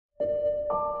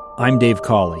I'm Dave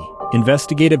Cawley,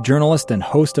 investigative journalist and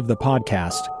host of the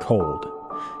podcast Cold.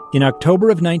 In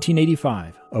October of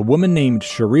 1985, a woman named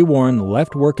Cherie Warren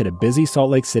left work at a busy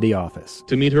Salt Lake City office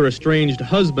to meet her estranged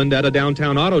husband at a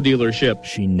downtown auto dealership.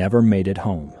 She never made it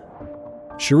home.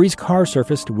 Cherie's car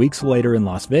surfaced weeks later in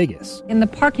Las Vegas. In the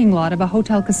parking lot of a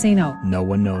hotel casino. No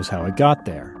one knows how it got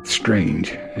there.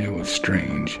 Strange. It was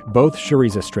strange. Both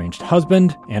Cherie's estranged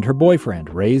husband and her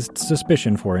boyfriend raised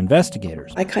suspicion for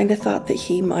investigators. I kind of thought that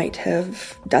he might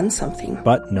have done something.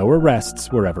 But no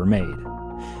arrests were ever made.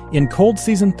 In Cold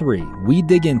Season 3, we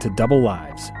dig into double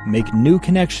lives, make new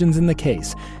connections in the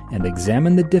case, and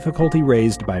examine the difficulty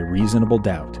raised by reasonable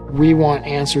doubt. We want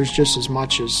answers just as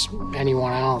much as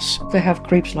anyone else. They have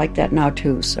creeps like that now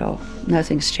too, so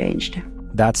nothing's changed.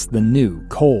 That's the new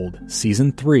Cold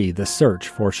Season 3, The Search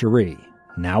for Cherie,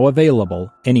 now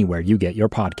available anywhere you get your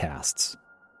podcasts.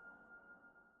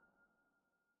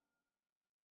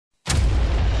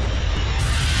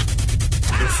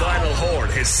 The final horn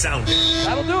has sounded.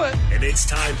 That'll do it. And it's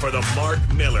time for the Mark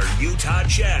Miller Utah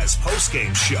Jazz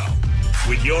postgame show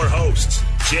with your hosts,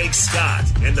 Jake Scott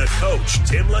and the coach,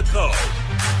 Tim LaCombe.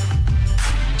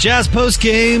 Jazz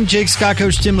postgame, Jake Scott,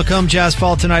 Coach Tim LaCombe. Jazz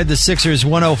fall tonight. The Sixers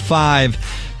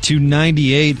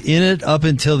 105-98 in it up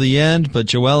until the end, but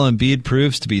Joel Embiid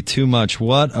proves to be too much.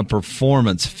 What a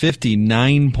performance.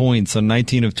 59 points on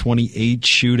 19 of 28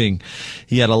 shooting.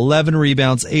 He had 11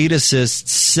 rebounds, 8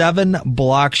 assists, 7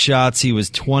 block shots. He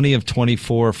was 20 of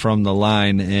 24 from the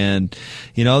line. And,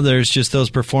 you know, there's just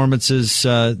those performances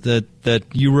that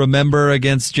you remember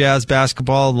against Jazz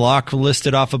basketball. Locke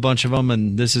listed off a bunch of them,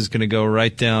 and this is going to go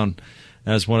right down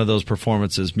as one of those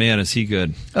performances. Man, is he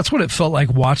good. That's what it felt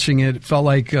like watching it. It felt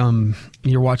like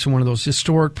you're watching one of those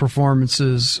historic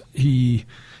performances. He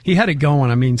had it going.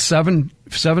 I mean, 7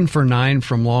 for 9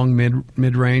 from long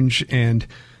mid-range, and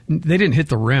they didn't hit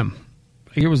the rim.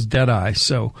 It was dead eye.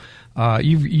 So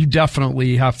you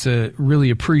definitely have to really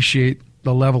appreciate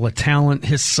the level of talent,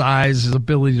 his size, his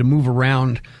ability to move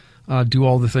around, do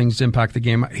all the things to impact the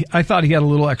game. I thought he had a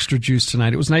little extra juice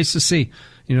tonight. It was nice to see.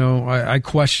 You know, I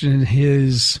questioned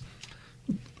his,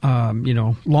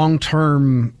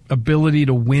 long-term ability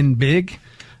to win big.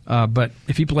 But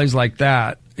if he plays like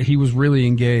that, he was really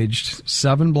engaged.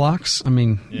 7 blocks? I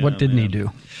mean, what didn't he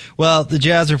do? Well, the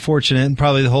Jazz are fortunate, and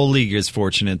probably the whole league is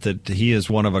fortunate that he is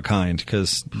one of a kind,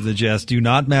 because the Jazz do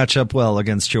not match up well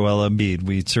against Joel Embiid.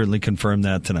 We certainly confirmed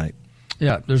that tonight.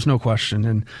 Yeah, there's no question.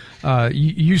 And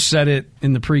you said it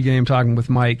in the pregame talking with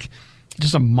Mike,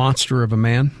 just a monster of a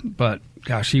man, but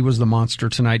gosh, he was the monster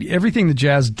tonight. Everything the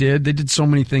Jazz did, they did so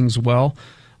many things well,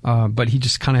 but he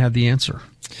just kind of had the answer.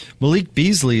 Malik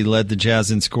Beasley led the Jazz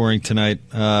in scoring tonight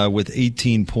with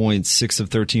 18 points, 6 of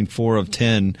 13, 4 of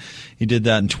 10. He did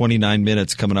that in 29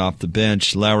 minutes coming off the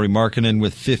bench. Lauri Markkanen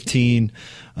with 15,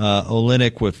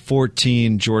 Olynyk with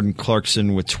 14, Jordan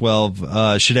Clarkson with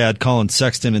 12. Should add Colin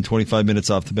Sexton in 25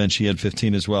 minutes off the bench. He had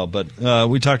 15 as well. But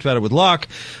we talked about it with Locke.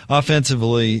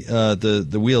 Offensively,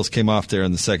 the wheels came off there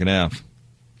in the second half.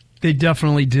 They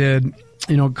definitely did.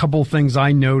 You know, a couple of things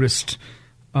I noticed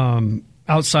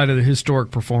outside of the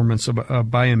historic performance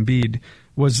by Embiid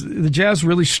was the Jazz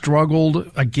really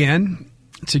struggled again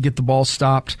to get the ball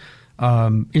stopped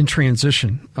in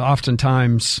transition.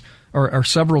 Oftentimes, or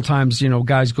several times, you know,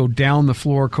 guys go down the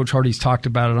floor. Coach Hardy's talked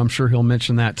about it. I'm sure he'll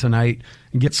mention that tonight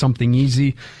and get something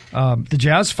easy. The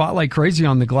Jazz fought like crazy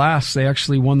on the glass. They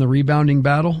actually won the rebounding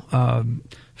battle,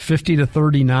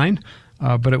 50-39.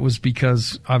 But it was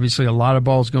because obviously a lot of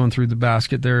balls going through the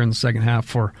basket there in the second half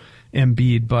for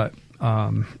Embiid. But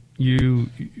one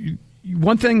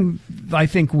thing I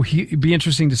think would be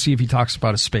interesting to see if he talks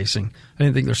about his spacing. I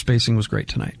didn't think their spacing was great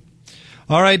tonight.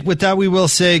 All right, with that, we will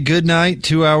say good night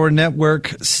to our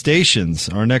network stations.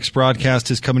 Our next broadcast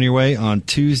is coming your way on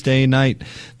Tuesday night.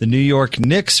 The New York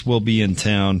Knicks will be in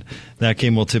town. That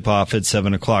game will tip off at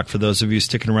 7 o'clock. For those of you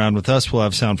sticking around with us, we'll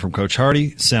have sound from Coach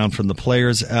Hardy, sound from the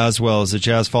players, as well as the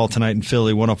Jazz fall tonight in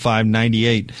Philly,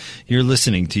 105-98. You're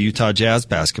listening to Utah Jazz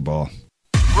basketball.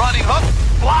 Running hook,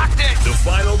 blocked it. The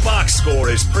final box score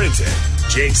is printed.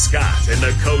 Jake Scott and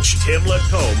the coach Tim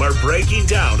LaCombe are breaking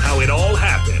down how it all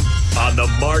happened on the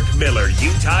Mark Miller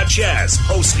Utah Jazz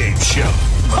postgame show.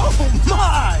 Oh,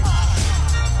 my!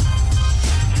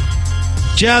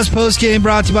 Jazz postgame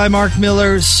brought to you by Mark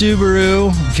Miller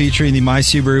Subaru, featuring the My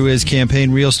Subaru Is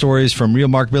campaign. Real stories from real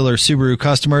Mark Miller Subaru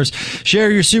customers.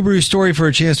 Share your Subaru story for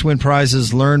a chance to win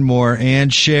prizes. Learn more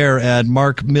and share at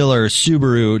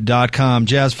markmillersubaru.com.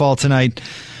 Jazz fall tonight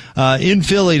in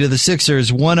Philly to the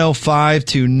Sixers,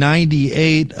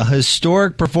 105-98. A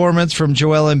historic performance from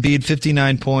Joel Embiid,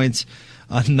 59 points.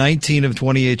 on 19 of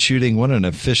 28 shooting. What an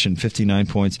efficient 59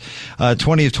 points.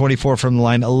 20 of 24 from the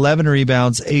line, 11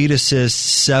 rebounds, 8 assists,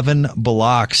 7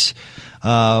 blocks.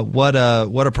 What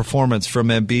a performance from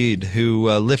Embiid,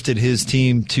 who lifted his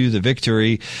team to the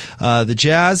victory. The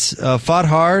Jazz fought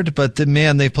hard, but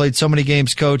they played so many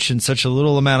games, Coach, in such a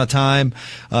little amount of time.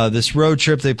 This road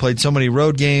trip, they played so many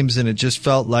road games, and it just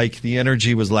felt like the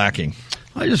energy was lacking.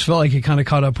 I just felt like it kind of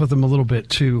caught up with them a little bit,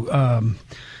 too.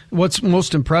 What's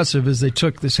most impressive is they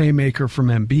took this haymaker from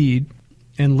Embiid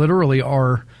and literally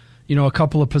are, a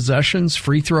couple of possessions,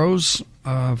 free throws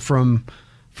from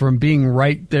being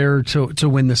right there to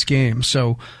win this game.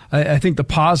 So I think the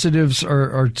positives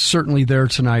are certainly there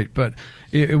tonight, but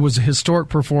it was a historic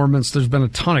performance. There's been a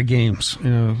ton of games,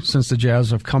 since the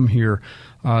Jazz have come here,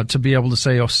 to be able to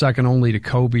say, second only to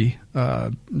Kobe.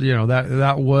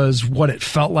 That was what it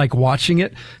felt like watching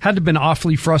it. Had to have been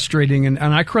awfully frustrating, and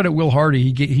I credit Will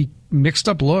Hardy. He mixed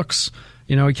up looks.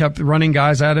 He kept running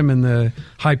guys at him in the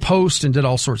high post and did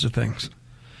all sorts of things.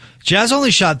 Jazz only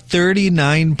shot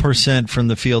 39% from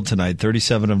the field tonight,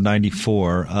 37 of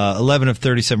 94, 11 of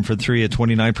 37 for three at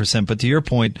 29%. But to your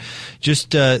point, just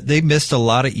they missed a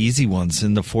lot of easy ones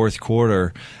in the fourth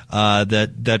quarter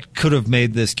that could have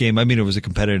made this game. I mean, it was a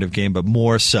competitive game, but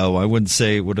more so. I wouldn't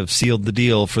say it would have sealed the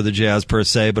deal for the Jazz per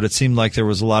se, but it seemed like there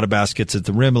was a lot of baskets at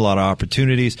the rim, a lot of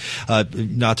opportunities.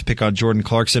 Not to pick on Jordan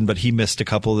Clarkson, but he missed a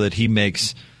couple that he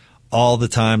makes all the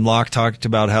time. Locke talked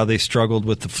about how they struggled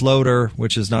with the floater,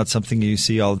 which is not something you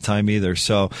see all the time either.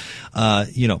 So,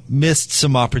 missed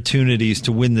some opportunities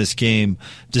to win this game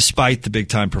despite the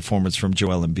big-time performance from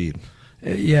Joel Embiid.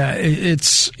 Yeah,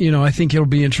 it's, I think it'll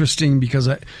be interesting because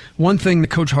one thing that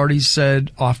Coach Hardy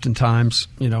said oftentimes,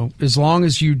 as long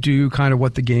as you do kind of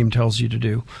what the game tells you to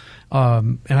do.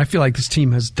 And I feel like this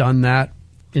team has done that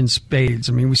in spades.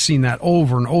 I mean, we've seen that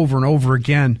over and over and over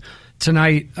again.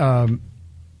 Tonight,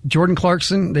 Jordan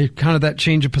Clarkson, they kind of that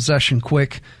change of possession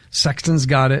quick. Sexton's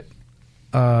got it.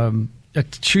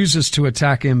 Chooses to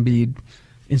attack Embiid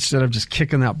instead of just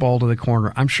kicking that ball to the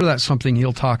corner. I'm sure that's something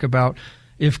he'll talk about.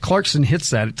 If Clarkson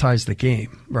hits that, it ties the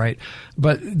game, right?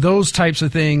 But those types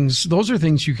of things, those are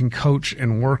things you can coach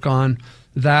and work on.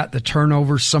 The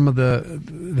turnovers, some of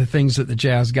the things that the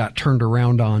Jazz got turned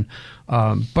around on.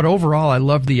 But overall, I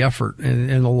loved the effort,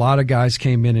 and a lot of guys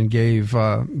came in and gave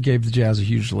the Jazz a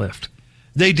huge lift.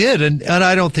 They did, and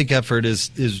I don't think effort is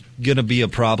going to be a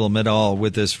problem at all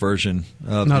with this version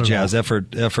of the Jazz.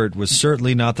 Effort was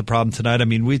certainly not the problem tonight. I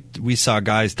mean, we saw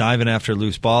guys diving after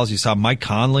loose balls. You saw Mike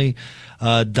Conley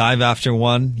dive after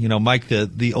one. Mike,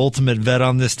 the ultimate vet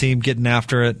on this team, getting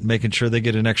after it, making sure they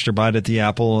get an extra bite at the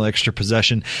apple, extra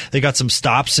possession. They got some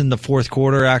stops in the fourth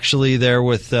quarter, actually, there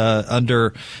with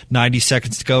under 90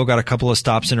 seconds to go. Got a couple of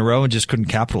stops in a row and just couldn't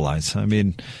capitalize. I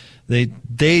mean,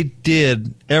 They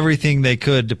did everything they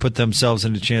could to put themselves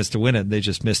in a chance to win it. They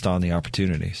just missed on the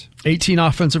opportunities. 18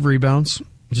 offensive rebounds,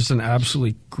 just an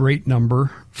absolutely great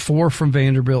number. 4 from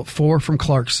Vanderbilt, 4 from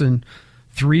Clarkson,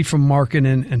 3 from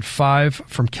Markkanen, and 5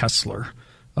 from Kessler.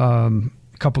 A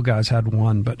couple guys had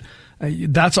 1, but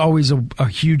that's always a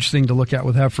huge thing to look at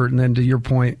with effort. And then to your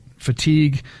point,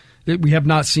 fatigue. We have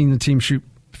not seen the team shoot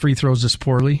free throws this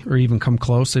poorly or even come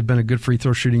close. They've been a good free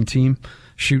throw shooting team.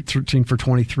 Shoot 13 for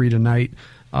 23 tonight,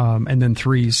 and then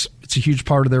threes. It's a huge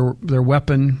part of their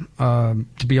weapon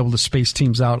to be able to space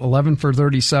teams out. 11 for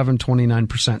 37,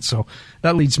 29%. So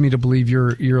that leads me to believe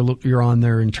you're on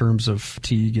there in terms of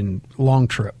fatigue and long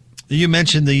trip. You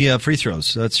mentioned the free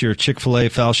throws. That's your Chick-fil-A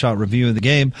foul shot review of the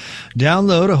game.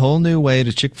 Download a whole new way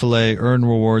to Chick-fil-A. Earn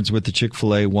rewards with the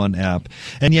Chick-fil-A One app.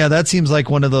 And yeah, that seems like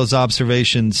one of those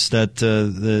observations that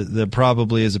that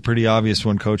probably is a pretty obvious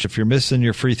one, Coach. If you're missing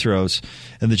your free throws,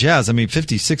 and the Jazz,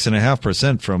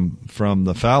 56.5% from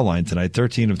the foul line tonight,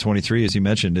 13 of 23, as you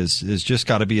mentioned, is just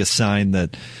got to be a sign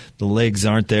that the legs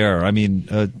aren't there.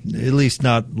 At least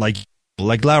not like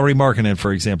Lauri Markkanen,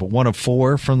 for example, 1 of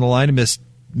 4 from the line, and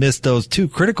missed those 2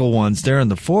 critical ones there in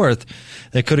the fourth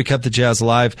that could have kept the Jazz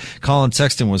alive. Colin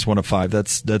Sexton was 1 of 5.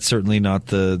 That's certainly not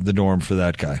the norm for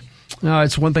that guy. No,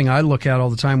 it's one thing I look at all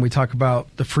the time. We talk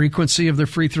about the frequency of their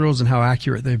free throws and how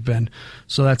accurate they've been.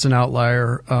 So that's an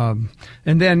outlier.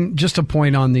 And then just a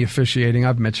point on the officiating.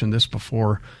 I've mentioned this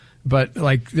before, but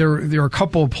there are a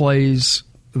couple of plays.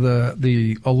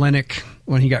 The Olenek,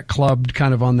 when he got clubbed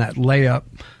kind of on that layup,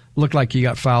 looked like he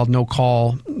got fouled, no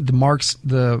call. The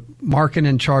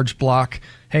Markkanen charge block,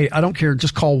 hey, I don't care,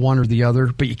 just call one or the other,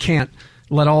 but you can't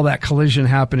let all that collision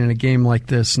happen in a game like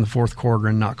this in the fourth quarter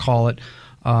and not call it.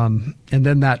 And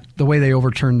then the way they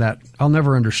overturned that, I'll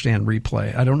never understand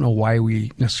replay. I don't know why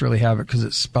we necessarily have it, because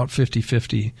it's about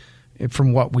 50-50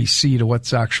 from what we see to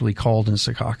what's actually called in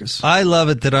Secaucus. I love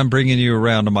it that I'm bringing you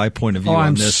around to my point of view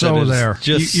on this. I'm so there.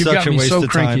 Just You've such got a me waste so of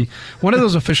cranky. time. One of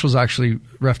those officials actually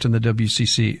reffed in the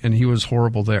WCC, and he was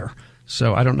horrible there.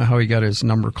 So I don't know how he got his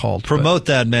number called. Promote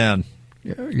that man.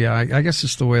 Yeah, I guess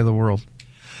it's the way of the world.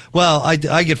 Well, I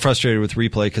get frustrated with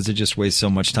replay because it just wastes so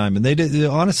much time, and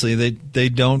honestly they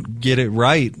don't get it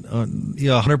right.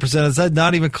 100% of the time,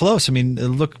 not even close. I mean,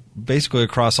 look basically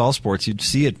across all sports, you'd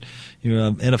see it.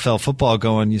 NFL football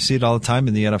going, you see it all the time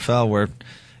in the NFL where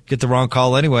get the wrong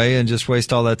call anyway and just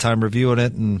waste all that time reviewing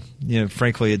it, and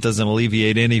frankly, it doesn't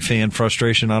alleviate any fan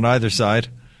frustration on either side.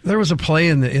 There was a play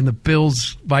in the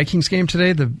Bills-Vikings game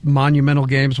today. The monumental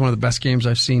game is one of the best games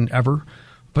I've seen ever.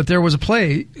 But there was a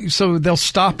play, so they'll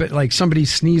stop it like somebody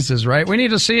sneezes, right? We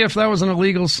need to see if that was an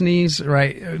illegal sneeze,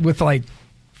 right? With like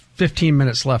 15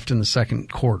 minutes left in the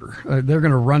second quarter. They're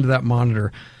going to run to that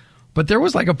monitor. But there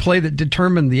was like a play that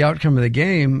determined the outcome of the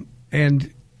game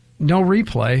and no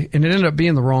replay, and it ended up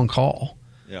being the wrong call.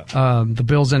 Yeah. The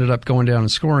Bills ended up going down and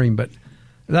scoring, but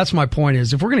that's my point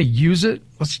is if we're going to use it,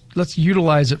 let's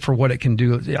utilize it for what it can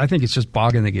do. I think it's just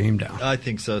bogging the game down. I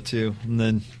think so, too. And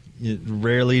then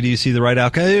rarely do you see the right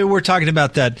outcome. We're talking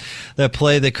about that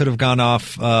play that could have gone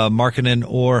off Markkanen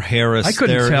or Harris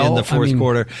there in the fourth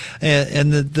quarter.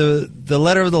 And the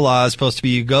letter of the law is supposed to be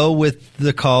you go with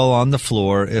the call on the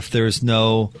floor if there's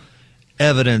no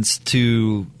evidence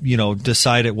to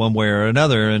decide it one way or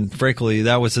another. And frankly,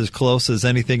 that was as close as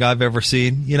anything I've ever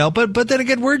seen. But then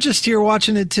again, we're just here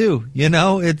watching it too.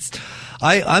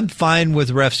 I'm fine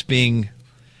with refs being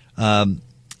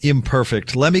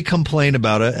imperfect. Let me complain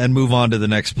about it and move on to the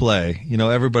next play.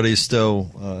 Everybody's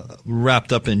still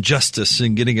wrapped up in justice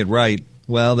and getting it right.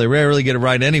 Well, they rarely get it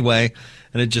right anyway,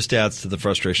 and it just adds to the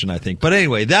frustration, I think. But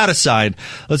anyway, that aside,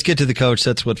 let's get to the coach.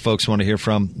 That's what folks want to hear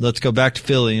from. Let's go back to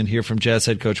Philly and hear from Jazz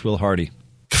head coach Will Hardy.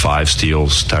 5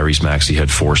 steals. Tyrese Maxey had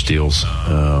 4 steals. For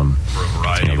a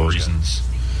variety of reasons.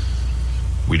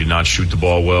 We did not shoot the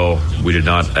ball well. We did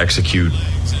not execute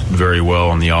very well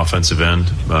on the offensive end.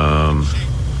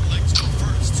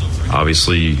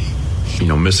 Obviously,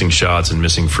 missing shots and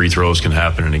missing free throws can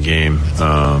happen in a game.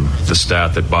 The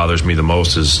stat that bothers me the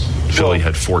most is Philly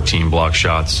had 14 blocked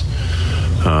shots.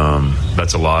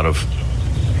 That's a lot of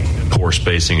poor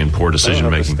spacing and poor decision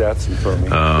making. Stats in front of me.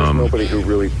 There's nobody who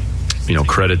really.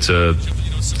 Credit to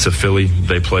Philly.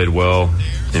 They played well.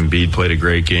 Embiid played a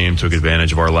great game, took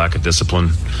advantage of our lack of discipline,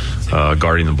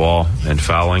 guarding the ball and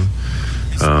fouling.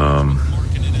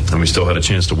 And we still had a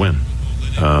chance to win.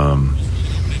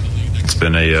 It's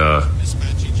been a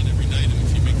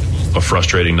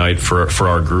frustrating night for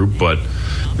our group, but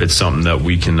it's something that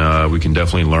we can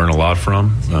definitely learn a lot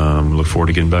from. We look forward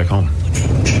to getting back home.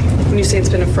 When you say it's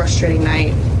been a frustrating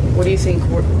night, what do you think?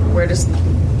 Where does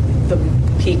the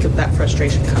peak of that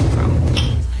frustration come from?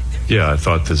 Yeah, I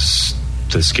thought this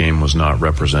game was not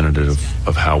representative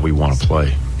of how we want to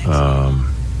play.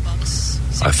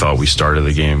 I thought we started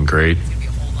the game great.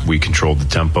 We controlled the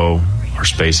tempo. Our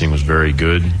spacing was very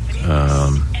good.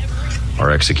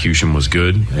 Our execution was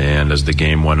good. And as the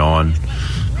game went on,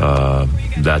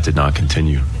 that did not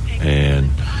continue. And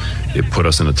it put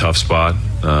us in a tough spot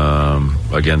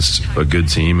against a good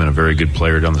team and a very good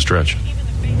player down the stretch.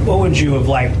 What would you have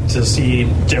liked to see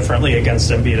differently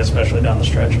against Embiid, especially down the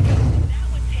stretch?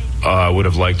 I would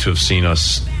have liked to have seen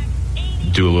us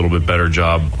do a little bit better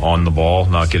job on the ball,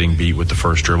 not getting beat with the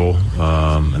first dribble.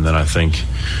 And then I think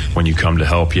when you come to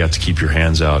help, you have to keep your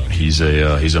hands out. He's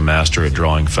a master at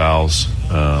drawing fouls.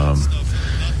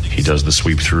 He does the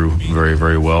sweep through very,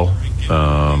 very well.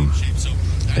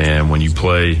 And when you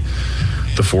play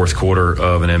the fourth quarter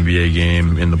of an NBA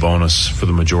game in the bonus for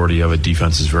the majority of it,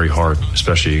 defense is very hard,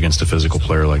 especially against a physical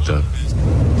player like that.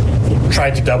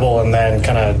 Tried to double and then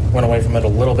kind of went away from it a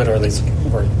little bit, or at least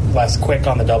were less quick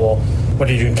on the double. What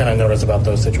did you kind of notice about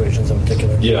those situations in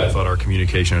particular? Yeah, I thought our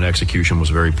communication and execution was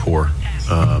very poor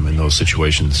in those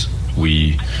situations.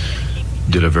 We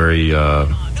did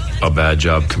a bad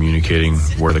job communicating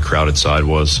where the crowded side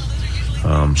was,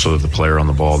 so that the player on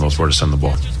the ball knows where to send the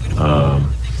ball.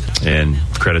 And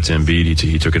credit to Embiid,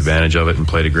 he took advantage of it and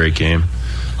played a great game.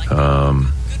 And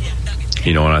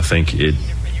I think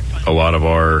a lot of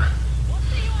our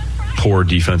poor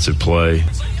defensive play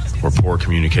or poor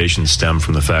communication stemmed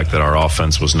from the fact that our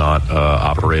offense was not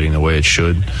operating the way it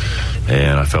should.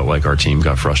 And I felt like our team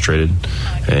got frustrated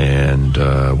and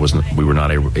we were not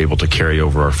able to carry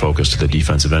over our focus to the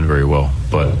defensive end very well.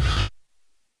 But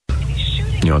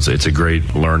it's a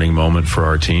great learning moment for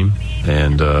our team,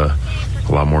 and a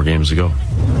lot more games to go.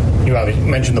 You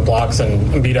mentioned the blocks, and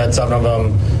Embiid had 7 of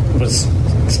them. Was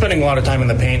spending a lot of time in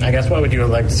the paint. I guess what would you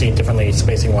like to see differently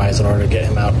spacing-wise in order to get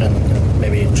him out and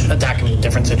maybe attack him in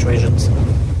different situations?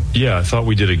 Yeah, I thought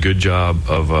we did a good job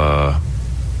of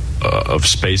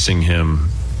spacing him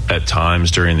at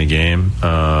times during the game.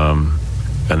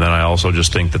 And then I also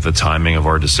just think that the timing of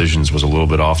our decisions was a little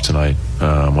bit off tonight.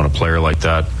 When a player like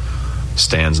that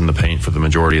stands in the paint for the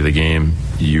majority of the game,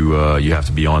 you have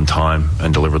to be on time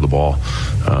and deliver the ball.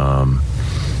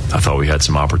 I thought we had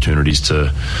some opportunities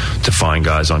to find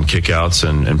guys on kickouts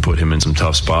and put him in some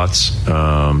tough spots.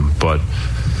 But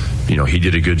he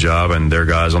did a good job, and their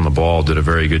guys on the ball did a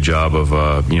very good job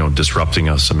of disrupting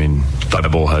us. I mean,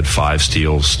 Thibault had 5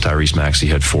 steals. Tyrese Maxey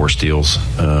had 4 steals.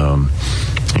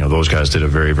 Those guys did a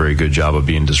very, very good job of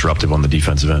being disruptive on the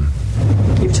defensive end.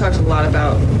 You've talked a lot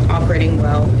about operating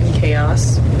well in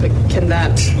chaos, but can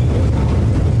that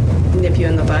nip you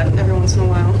in the butt every once in a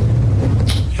while?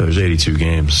 Yeah, there's 82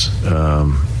 games. I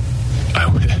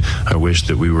wish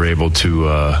that we were able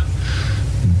to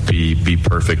be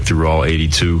perfect through all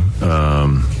 82.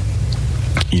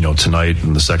 Tonight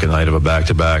and the second night of a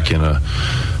back-to-back in a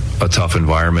tough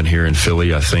environment here in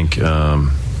Philly, I think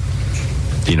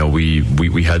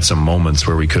we had some moments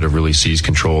where we could have really seized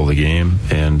control of the game,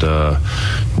 and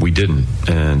we didn't.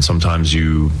 And sometimes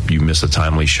you miss a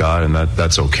timely shot, and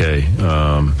that's okay.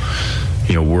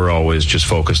 We're always just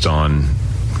focused on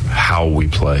how we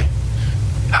play,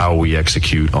 how we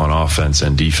execute on offense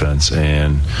and defense,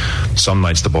 and some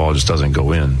nights the ball just doesn't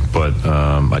go in, but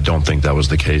I don't think that was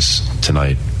the case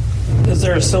tonight. Is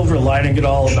there a silver lining at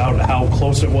all about how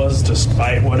close it was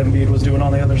despite what Embiid was doing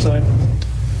on the other side?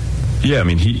 Yeah, I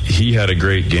mean, he had a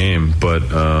great game, but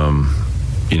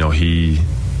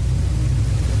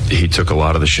he took a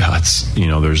lot of the shots.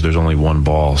 There's only one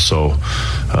ball, so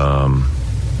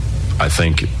I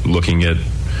think looking at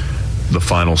the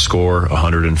final score,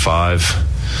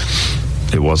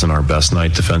 105, it wasn't our best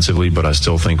night defensively, but I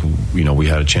still think we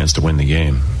had a chance to win the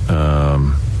game.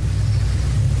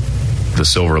 The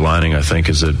silver lining, I think,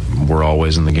 is that we're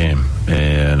always in the game,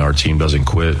 and our team doesn't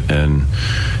quit. And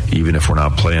even if we're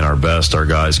not playing our best, our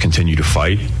guys continue to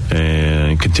fight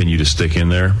and continue to stick in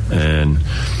there. And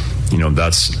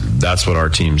that's what our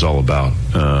team's all about.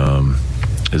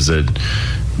 Is that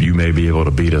you may be able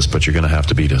to beat us, but you're going to have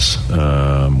to beat us.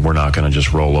 We're not going to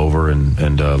just roll over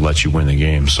and let you win the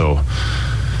game. So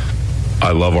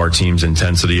I love our team's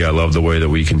intensity. I love the way that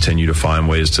we continue to find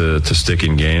ways to stick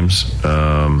in games.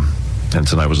 And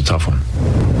tonight was a tough one.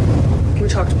 We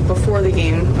talked before the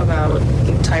game about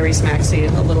Tyrese Maxey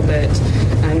a little bit.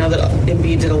 I know that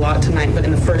Embiid did a lot tonight, but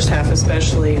in the first half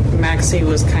especially, Maxey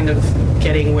was kind of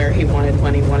getting where he wanted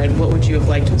when he wanted. What would you have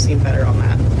liked to have seen better on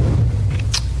that?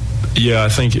 Yeah, I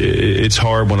think it's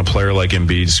hard when a player like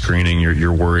Embiid's screening.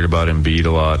 You're worried about Embiid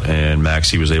a lot, and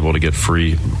Maxey was able to get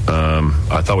free.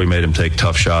 I thought we made him take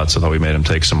tough shots. I thought we made him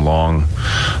take some long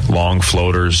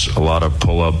floaters, a lot of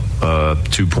pull-up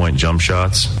 2-point jump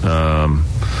shots.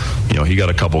 He got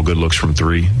a couple good looks from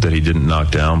 3 that he didn't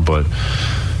knock down, but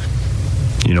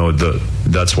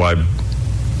that's why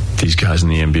these guys in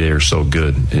the NBA are so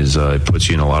good. Is it puts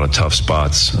you in a lot of tough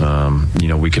spots.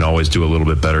 We can always do a little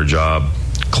bit better job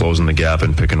closing the gap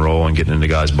and pick and roll and getting into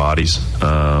guys' bodies.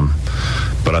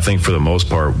 But I think for the most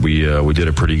part, we did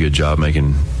a pretty good job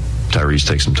making Tyrese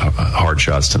take some hard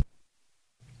shots tonight.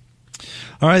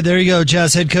 All right, there you go.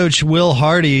 Jazz head coach Will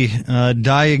Hardy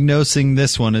diagnosing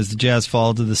this one as the Jazz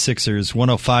fall to the Sixers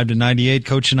 105-98.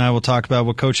 Coach and I will talk about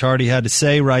what Coach Hardy had to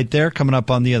say right there coming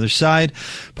up on the other side.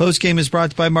 Postgame is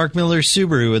brought to you by Mark Miller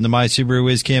Subaru and the My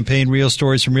Subaru Is campaign. Real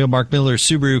stories from real Mark Miller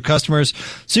Subaru customers.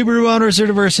 Subaru owners are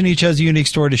diverse and each has a unique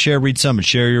story to share. Read some and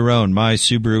share your own.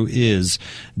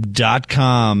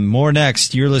 MySubaruIs.com. More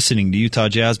next. You're listening to Utah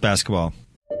Jazz Basketball.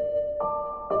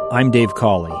 I'm Dave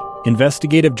Cawley,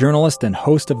 investigative journalist and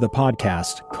host of the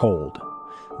podcast Cold.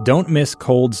 Don't miss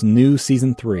Cold's new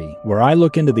Season 3, where I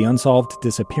look into the unsolved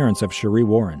disappearance of Cherie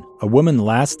Warren, a woman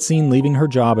last seen leaving her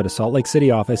job at a Salt Lake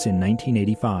City office in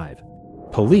 1985.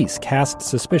 Police cast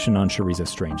suspicion on Cherie's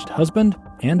estranged husband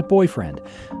and boyfriend,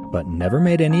 but never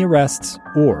made any arrests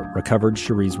or recovered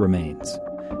Cherie's remains.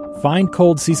 Find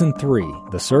Cold Season 3,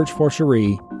 The Search for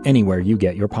Cherie, anywhere you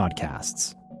get your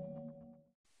podcasts.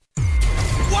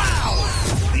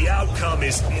 Outcome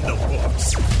is in the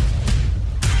books.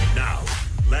 Now,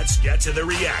 let's get to the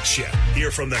reaction.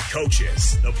 Hear from the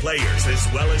coaches, the players, as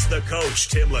well as the coach,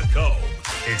 Tim LaComb.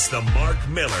 It's the Mark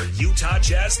Miller Utah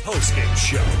Jazz postgame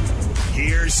show.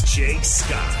 Here's Jake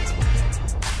Scott.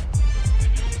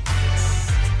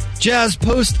 Jazz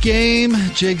post-game.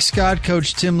 Jake Scott,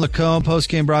 Coach Tim Lacombe.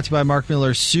 Post-game brought to you by Mark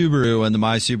Miller Subaru and the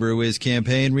My Subaru Is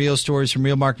campaign. Real stories from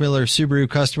real Mark Miller Subaru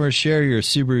customers. Share your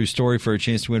Subaru story for a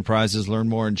chance to win prizes. Learn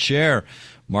more and share.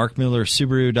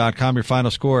 MarkMillerSubaru.com. Your final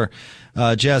score.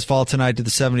 Jazz fall tonight to the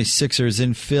 76ers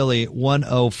in Philly,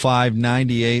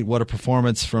 105-98. What a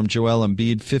performance from Joel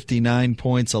Embiid. 59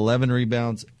 points, 11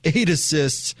 rebounds, 8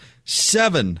 assists,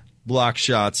 7 block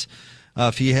shots.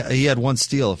 If he had 1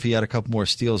 steal. If he had a couple more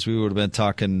steals, we would have been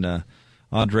talking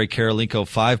Andre Karolinko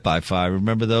 5x5.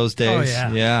 Remember those days? Oh,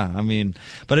 yeah. Yeah, I mean,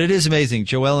 but it is amazing.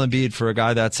 Joel Embiid, for a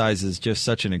guy that size, is just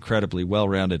such an incredibly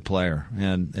well-rounded player.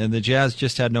 And the Jazz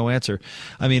just had no answer.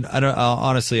 I mean,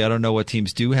 honestly, I don't know what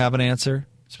teams do have an answer,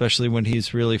 especially when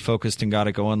he's really focused and got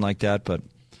it going like that. But,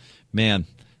 man,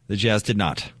 the Jazz did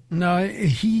not. No,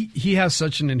 he has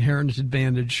such an inherent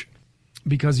advantage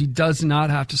because he does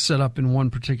not have to set up in one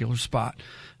particular spot. I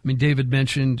mean, David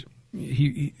mentioned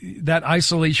that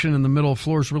isolation in the middle of the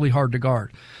floor is really hard to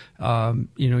guard.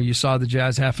 You saw the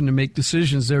Jazz having to make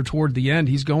decisions there toward the end.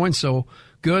 He's going so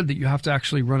good that you have to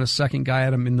actually run a second guy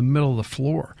at him in the middle of the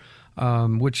floor,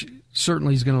 which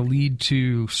certainly is going to lead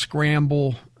to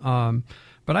scramble.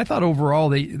 But I thought overall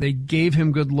they gave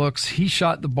him good looks. He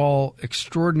shot the ball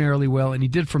extraordinarily well, and he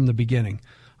did from the beginning.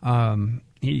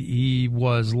 He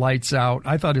was lights out.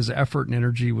 I thought his effort and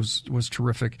energy was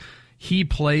terrific. He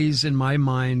plays, in my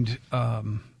mind,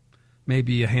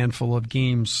 maybe a handful of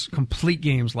games, complete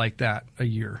games like that a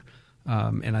year.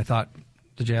 And I thought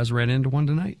the Jazz ran into one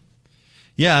tonight.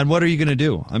 Yeah, and what are you going to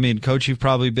do? I mean, Coach, you've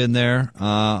probably been there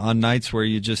on nights where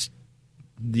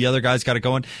the other guys got it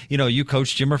going. You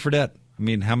coached Jimmer Fredette. I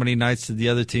mean, how many nights did the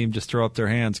other team just throw up their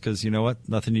hands because, you know what,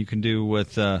 nothing you can do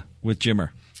with Jimmer.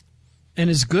 And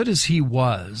as good as he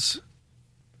was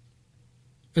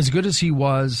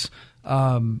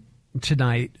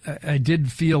tonight, I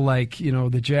did feel like,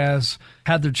 the Jazz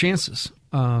had their chances.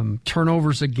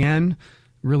 Turnovers again,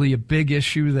 really a big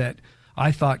issue that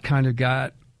I thought kind of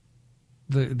got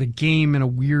the game in a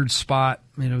weird spot.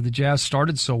 The Jazz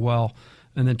started so well,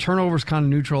 and then turnovers kind of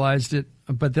neutralized it,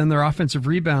 but then their offensive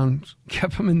rebound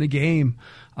kept them in the game.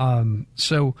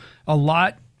 So a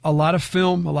lot of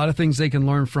film, a lot of things they can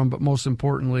learn from, but most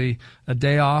importantly, a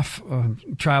day off,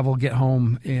 travel, get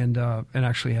home, and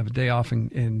actually have a day off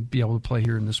and be able to play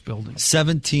here in this building.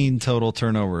 17 total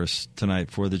turnovers tonight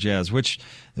for the Jazz, which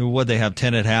they have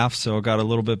 10 at half, so it got a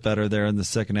little bit better there in the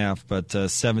second half, but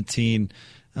 17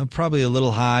 probably a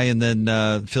little high, and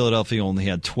then Philadelphia only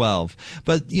had 12.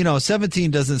 But,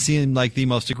 17 doesn't seem like the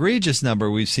most egregious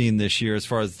number we've seen this year as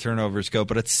far as the turnovers go,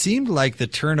 but it seemed like the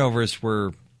turnovers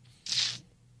were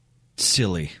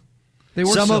silly. They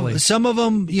were silly. Some of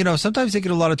them, sometimes they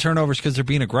get a lot of turnovers because they're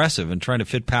being aggressive and trying to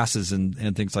fit passes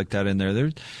and things like that in there.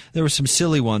 There were some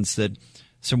silly ones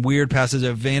some weird passes.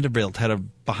 Vanderbilt had a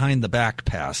behind-the-back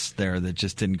pass there that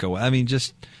just didn't go. I mean,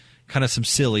 just kind of some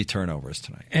silly turnovers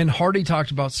tonight. And Hardy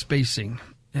talked about spacing.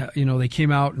 They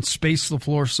came out and spaced the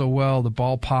floor so well, the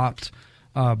ball popped.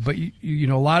 But, a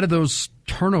lot of those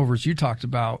turnovers you talked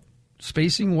about,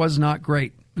 spacing was not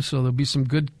great. So there'll be some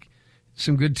good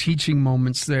teaching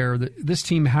moments there. This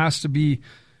team has to be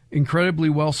incredibly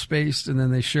well spaced, and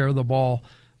then they share the ball.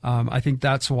 I think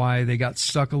that's why they got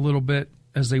stuck a little bit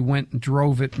as they went and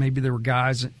drove it. Maybe there were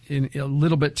guys in a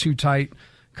little bit too tight,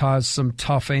 caused some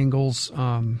tough angles.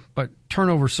 But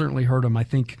turnovers certainly hurt them. I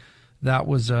think that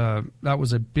was a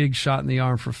big shot in the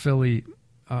arm for Philly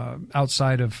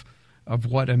outside of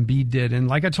what Embiid did. And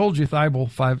like I told you, Thibault,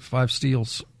 five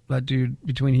steals. That dude,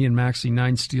 between he and Maxey,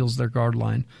 9 steals their guard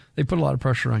line. They put a lot of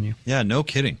pressure on you. Yeah, no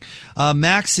kidding.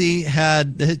 Maxey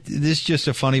had, this is just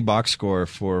a funny box score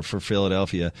for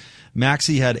Philadelphia.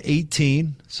 Maxey had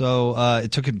 18, so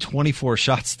it took him 24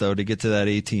 shots, though, to get to that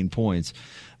 18 points.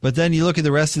 But then you look at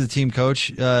the rest of the team,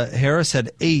 Coach. Harris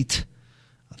had 8.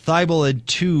 Thibault had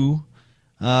 2.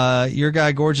 Your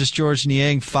guy, Gorgeous George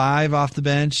Niang, 5 off the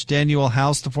bench. Daniel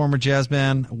House, the former Jazz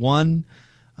man, 1.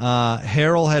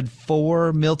 Harrell had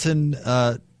 4, Milton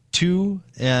 2,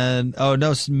 and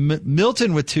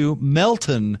Milton with 2.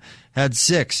 Melton had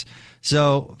 6.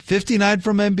 So 59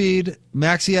 from Embiid,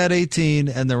 Maxey had 18,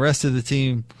 and the rest of the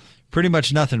team pretty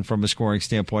much nothing from a scoring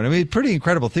standpoint. I mean, pretty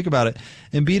incredible. Think about it.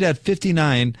 Embiid had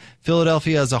 59.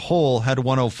 Philadelphia as a whole had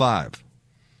 105.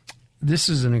 This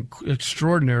is an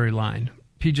extraordinary line.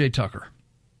 P.J. Tucker.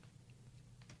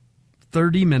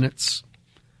 30 minutes.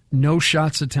 No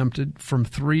shots attempted from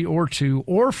 3 or 2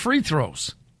 or free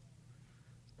throws.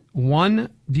 1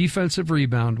 defensive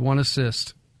rebound, 1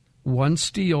 assist, 1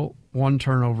 steal, 1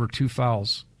 turnover, 2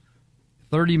 fouls.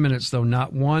 30 minutes, though,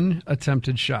 not 1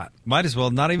 attempted shot. Might as well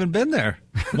not even been there.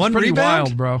 1 pretty rebound?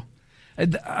 wild, bro.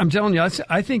 I'm telling you,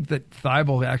 I think that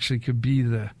Thibault actually could be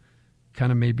the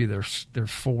kind of maybe their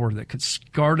forward that could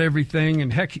guard everything.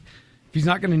 And heck, if he's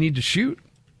not going to need to shoot,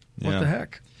 what the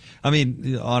heck? I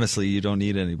mean, honestly, you don't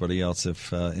need anybody else if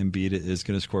Embiid is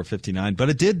going to score 59. But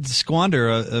it did squander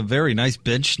a very nice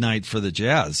bench night for the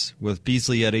Jazz, with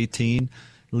Beasley at 18,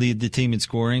 lead the team in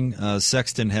scoring.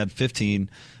 Sexton had 15,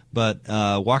 but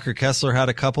Walker Kessler had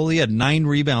a couple. He had 9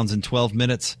 rebounds in 12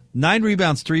 minutes. 9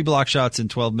 rebounds, 3 block shots in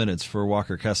 12 minutes for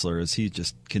Walker Kessler, as he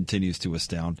just continues to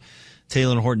astound.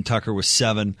 Taylor Horton-Tucker with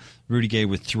 7, Rudy Gay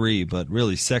with 3, but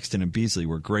really Sexton and Beasley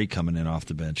were great coming in off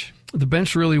the bench. The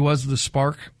bench really was the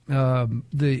spark.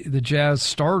 The Jazz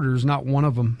starters, not one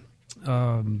of them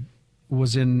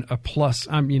was in a plus.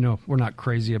 We're not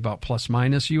crazy about plus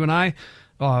minus, you and I,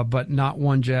 but not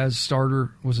one Jazz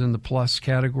starter was in the plus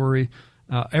category.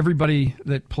 Everybody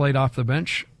that played off the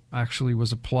bench actually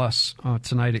was a plus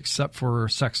tonight, except for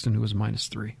Sexton, who was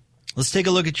 -3. Let's take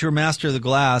a look at your Master of the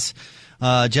Glass.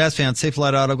 Jazz fans,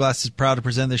 Safelite Auto Glass is proud to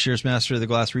present this year's Master of the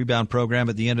Glass Rebound Program.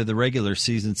 At the end of the regular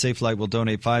season, Safelite will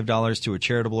donate $5 to a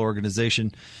charitable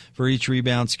organization for each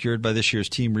rebound secured by this year's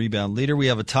team rebound leader. We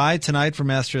have a tie tonight for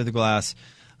Master of the Glass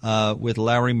with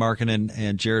Lauri Markkanen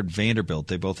and Jared Vanderbilt.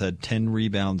 They both had 10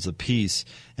 rebounds apiece.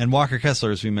 And Walker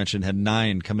Kessler, as we mentioned, had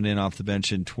 9 coming in off the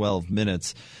bench in 12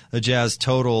 minutes. The Jazz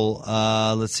total,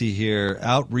 let's see here,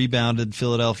 out-rebounded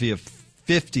Philadelphia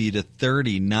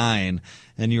 50-39,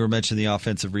 and you were mentioning the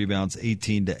offensive rebounds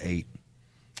 18-8.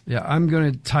 Yeah, I'm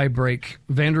going to tie break.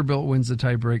 Vanderbilt wins the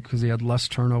tie break because he had less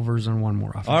turnovers and one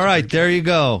more offensive. All right, break. There you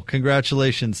go.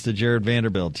 Congratulations to Jared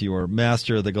Vanderbilt, your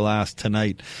Master of the Glass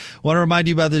tonight. I want to remind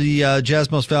you about the Jazz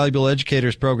Most Valuable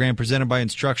Educators program presented by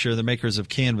Instructure, the makers of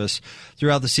Canvas.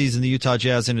 Throughout the season, the Utah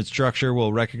Jazz and Instructure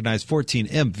will recognize 14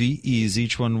 MVEs.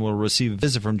 Each one will receive a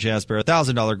visit from Jazz Bear, a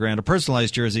 $1,000 grant, a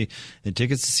personalized jersey, and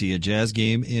tickets to see a Jazz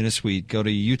game in a suite. Go to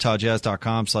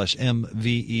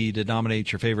utahjazz.com/MVE to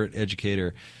nominate your favorite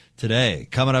educator today.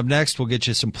 Coming up next, we'll get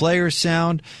you some players'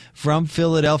 sound from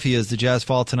Philadelphia as the Jazz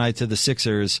fall tonight to the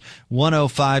Sixers,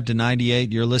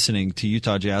 105-98. You're listening to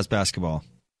Utah Jazz basketball.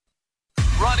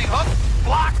 Running hook,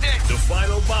 blocked it. The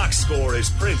final box score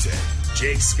is printed.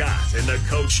 Jake Scott and the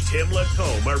coach Tim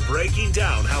Lacombe are breaking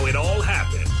down how it all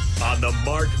happened on the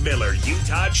Mark Miller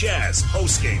Utah Jazz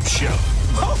postgame show.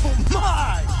 Oh,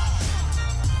 my!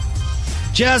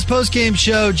 Jazz postgame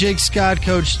show, Jake Scott,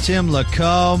 Coach Tim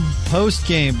Lacombe.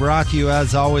 Postgame brought to you,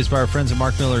 as always, by our friends at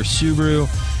Mark Miller Subaru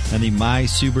and the My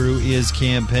Subaru Is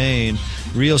campaign.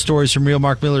 Real stories from real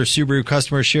Mark Miller Subaru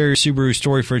customers. Share your Subaru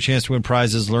story for a chance to win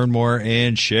prizes. Learn more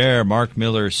and share.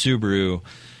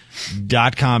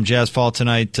 MarkMillerSubaru.com. Jazz fall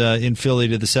tonight in Philly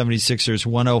to the 76ers,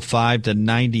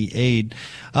 105-98.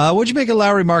 What'd you make of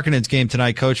Lauri Markkanen's game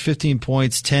tonight, Coach? 15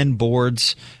 points, 10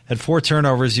 boards, had 4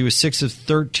 turnovers. He was 6 of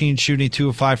 13 shooting, 2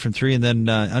 of 5 from 3, and then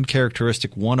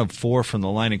uncharacteristic 1 of 4 from the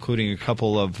line, including a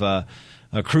couple of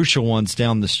crucial ones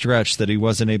down the stretch that he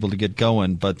wasn't able to get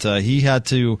going. But he had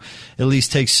to at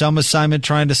least take some assignment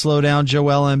trying to slow down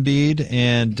Joel Embiid,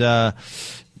 and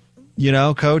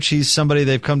Coach, he's somebody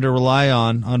they've come to rely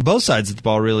on both sides of the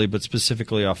ball, really, but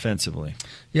specifically offensively.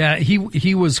 Yeah,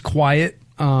 he was quiet.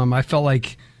 I felt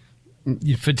like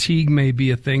fatigue may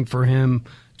be a thing for him.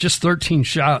 Just 13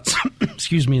 shots,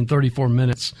 in 34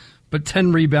 minutes, but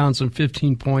 10 rebounds and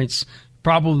 15 points.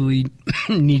 Probably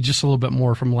need just a little bit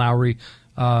more from Lauri.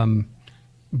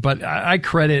 But I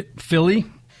credit Philly.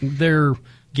 Their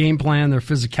game plan, their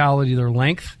physicality, their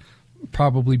length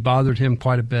probably bothered him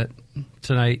quite a bit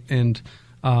tonight, and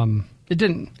it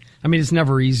didn't. I mean, it's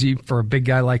never easy for a big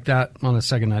guy like that on the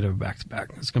second night of a back-to-back.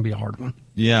 It's going to be a hard one.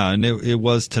 Yeah, and it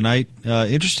was tonight.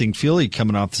 Interesting, Philly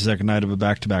coming off the second night of a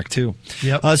back-to-back, too.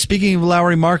 Yep. Speaking of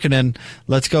Lauri Markkanen,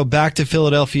 let's go back to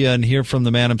Philadelphia and hear from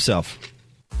the man himself.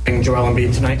 Joel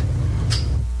Embiid tonight?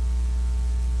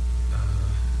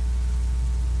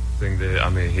 I think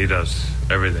that, he does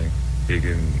everything. He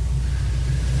can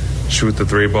shoot the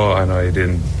 3-ball. I know he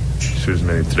didn't shoot as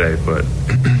many today, but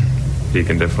he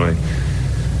can definitely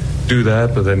do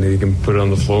that, but then he can put it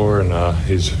on the floor, and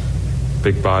he's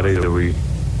big body that we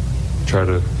try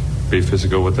to be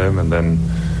physical with him, and then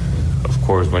of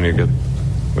course when he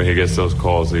gets those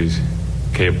calls, he's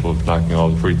capable of knocking all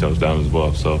the free throws down as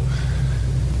well. So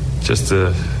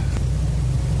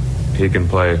he can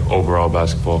play overall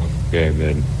basketball game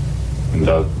and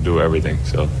do everything,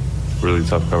 so really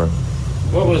tough cover.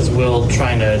 What was Will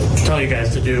trying to tell you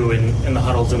guys to do in the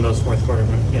huddles in those fourth quarter,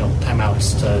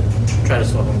 timeouts to try to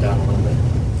slow him down a little bit?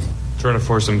 Trying to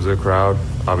force him to the crowd.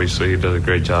 Obviously, he does a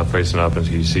great job facing up, and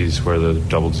he sees where the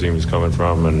double team is coming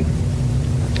from. And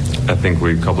I think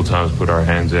we a couple times put our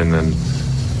hands in, and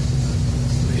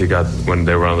he got when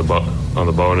they were on the on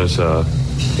the bonus.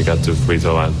 He got to free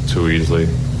throw line too easily.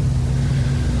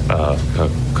 A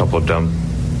couple of dumb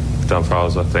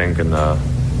fouls, I think, and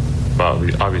well,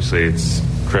 obviously it's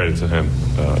credit to him.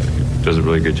 He does a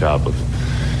really good job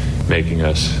of making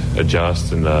us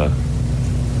adjust and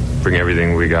bring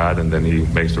everything we got, and then he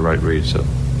makes the right read. So,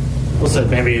 well said.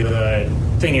 Maybe the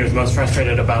thing he was most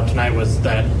frustrated about tonight was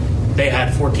that they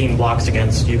had 14 blocks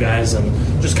against you guys,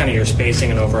 and just kind of your spacing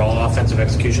and overall offensive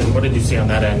execution. What did you see on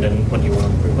that end, and what do you want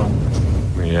to improve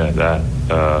on? Yeah, that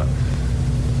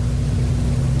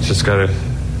just gotta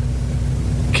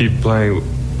keep playing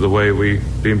the way we've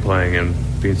been playing and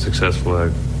being successful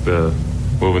at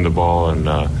moving the ball and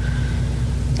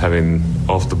having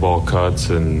off the ball cuts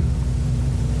and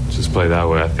just play that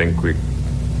way. I think we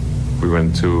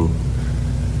went to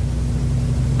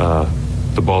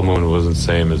the ball movement wasn't the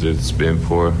same as it's been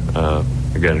before.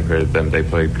 Again, credit them; they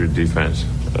played good defense.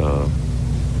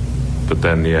 But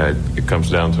then, yeah, it comes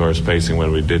down to our spacing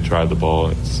when we did try the ball.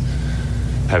 It's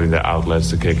having the outlets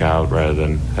to kick out rather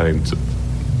than having to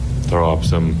throw up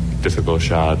some difficult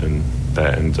shot and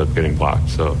that ends up getting blocked.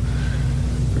 So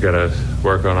we got to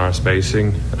work on our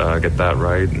spacing, get that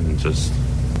right, and just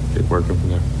keep working from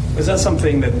there. Was that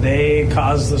something that they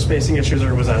caused the spacing issues,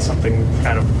 or was that something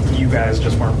kind of you guys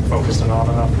just weren't focused on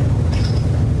enough?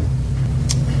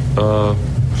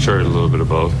 Sure, a little bit of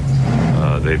both.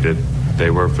 They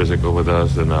were physical with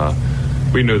us, and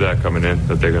we knew that coming in,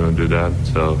 that they're going to do that.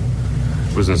 So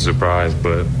it wasn't a surprise,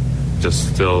 but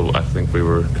just still, I think we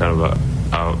were kind of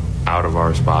out of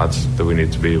our spots that we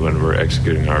need to be when we're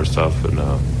executing our stuff. And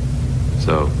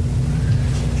so,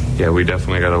 yeah, we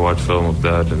definitely got to watch film of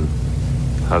that and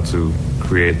how to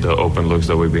create the open looks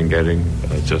that we've been getting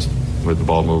just with the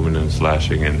ball moving and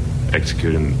slashing and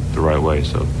executing the right way.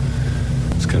 So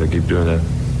just got to keep doing that.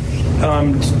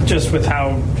 Just with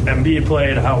how Embiid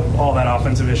played, how all that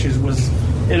offensive issues, was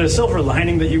it a silver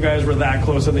lining that you guys were that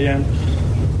close at the end?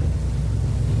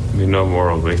 I mean, no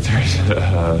moral victories,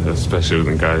 especially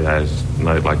when a guy has a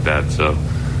night like that. So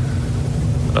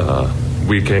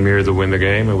we came here to win the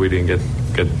game, and we didn't get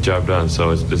the job done.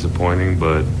 So it's disappointing,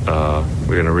 but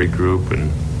we're going to regroup,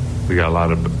 and we got a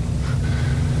lot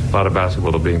of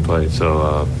basketball being played.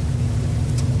 So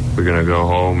we're going to go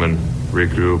home and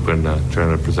regroup and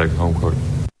trying to protect home court.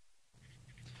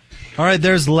 All right,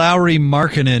 there's Lauri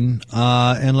Markkanen.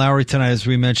 And Lauri tonight, as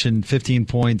we mentioned, 15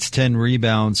 points, 10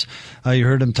 rebounds. You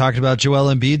heard him talking about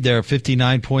Joel Embiid there,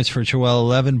 59 points for Joel,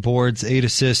 11 boards, 8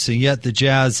 assists. And yet the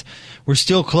Jazz were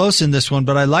still close in this one.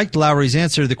 But I liked Lauri's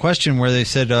answer to the question where they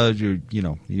said,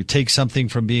 you take something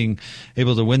from being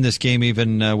able to win this game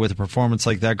even with a performance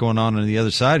like that going on the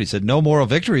other side. He said, no moral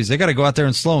victories. They got to go out there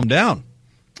and slow them down.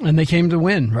 And they came to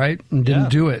win, right? And didn't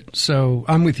do it. So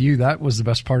I'm with you. That was the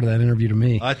best part of that interview to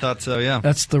me. I thought so, yeah.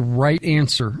 That's the right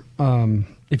answer.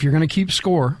 If you're going to keep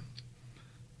score,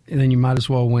 then you might as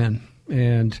well win.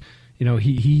 And,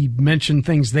 he mentioned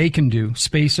things they can do,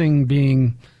 spacing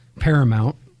being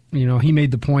paramount. He made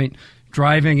the point,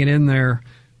 driving it in there.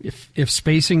 If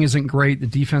spacing isn't great, the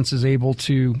defense is able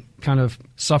to kind of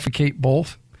suffocate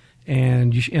both.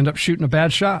 And you end up shooting a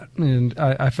bad shot. And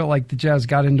I felt like the Jazz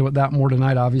got into it that more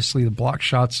tonight. Obviously, the block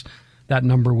shots, that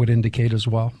number would indicate as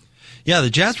well. Yeah, the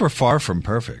Jazz were far from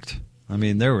perfect. I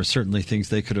mean, there were certainly things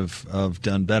they could have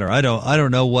done better. I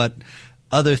don't know what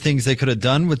other things they could have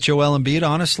done with Joel Embiid,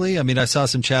 honestly. I mean, I saw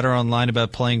some chatter online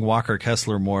about playing Walker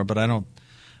Kessler more, but I'm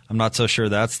not so sure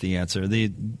that's the answer. The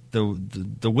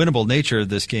winnable nature of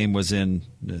this game was in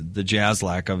the Jazz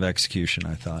lack of execution,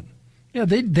 I thought. Yeah,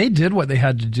 they did what they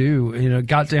had to do. It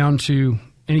got down to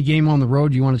any game on the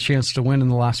road, you want a chance to win in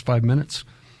the last 5 minutes.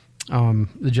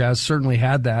 The Jazz certainly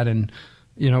had that, and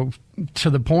to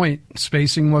the point,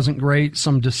 spacing wasn't great.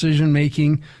 Some decision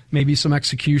making, maybe some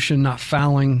execution, not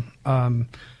fouling,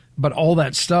 but all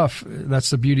that stuff.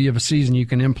 That's the beauty of a season. You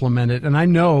can implement it, and I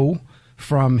know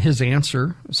from his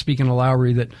answer, speaking to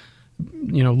Lauri, that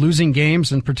losing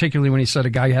games, and particularly when he said a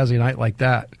guy has a night like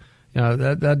that.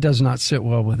 That does not sit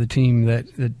well with a team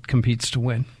that competes to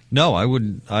win. No, I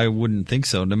wouldn't think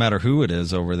so, no matter who it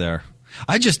is over there.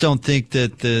 I just don't think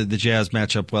that the Jazz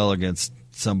match up well against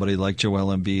somebody like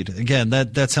Joel Embiid. Again,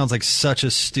 that sounds like such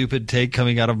a stupid take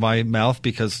coming out of my mouth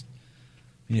because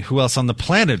who else on the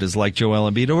planet is like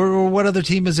Joel Embiid? Or what other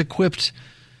team is equipped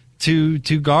to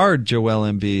guard Joel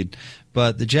Embiid?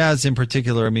 But the Jazz in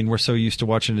particular, I mean, we're so used to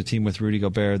watching a team with Rudy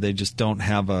Gobert. They just don't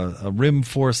have a rim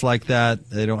force like that.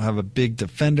 They don't have a big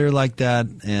defender like that.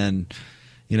 And,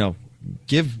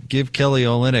 give Kelly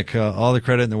Olynyk all the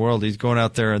credit in the world. He's going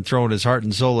out there and throwing his heart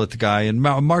and soul at the guy. And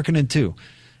Markkanen, too.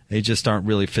 They just aren't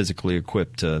really physically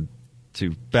equipped to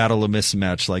battle a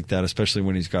mismatch like that, especially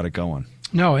when he's got it going.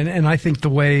 No, and I think the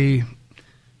way,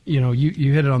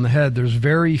 you hit it on the head, there's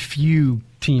very few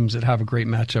teams that have a great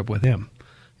matchup with him.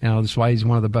 That's why he's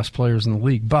one of the best players in the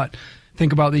league. But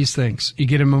think about these things. You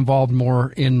get him involved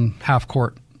more in half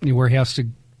court, where he has to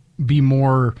be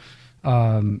more,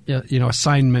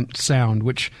 assignment sound,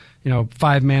 which,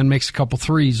 5-man makes a couple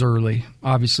threes early.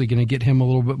 Obviously going to get him a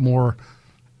little bit more,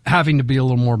 having to be a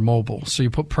little more mobile. So you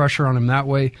put pressure on him that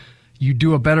way. You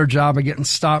do a better job of getting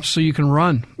stops so you can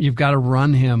run. You've got to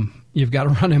run him. You've got to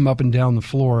run him up and down the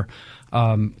floor.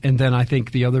 And then I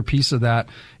think the other piece of that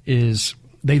is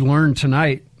they learned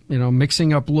tonight,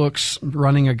 mixing up looks,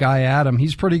 running a guy at him.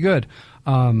 He's pretty good,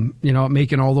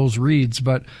 making all those reads.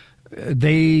 But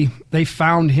they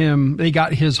found him. They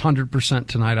got his 100%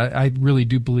 tonight. I really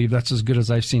do believe that's as good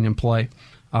as I've seen him play.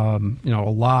 A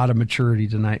lot of maturity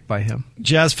tonight by him.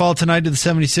 Jazz fall tonight to the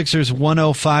 76ers,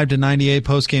 105-98.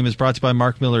 Postgame is brought to you by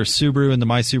Mark Miller Subaru and the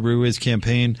My Subaru Is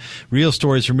campaign. Real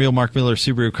stories from real Mark Miller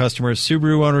Subaru customers.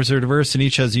 Subaru owners are diverse and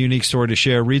each has a unique story to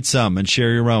share. Read some and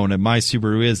share your own at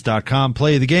mysubaruis.com.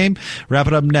 Play the game. Wrap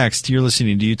it up next. You're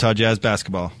listening to Utah Jazz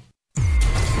Basketball.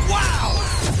 Wow!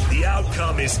 The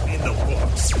outcome is in the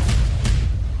books.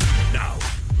 Now,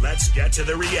 let's get to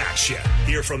the reaction.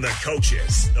 Hear from the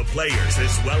coaches, the players,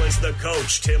 as well as the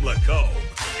coach, Tim LaCombe.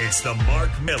 It's the Mark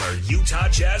Miller Utah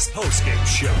Jazz postgame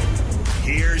show.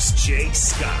 Here's Jake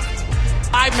Scott.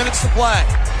 5 minutes to play.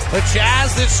 The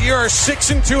Jazz this year are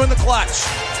 6-2 in the clutch.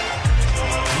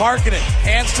 Marketing,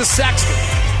 hands to Sexton.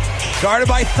 Guarded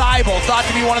by Thibault, thought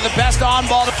to be one of the best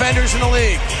on-ball defenders in the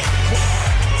league.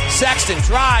 Sexton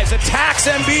drives, attacks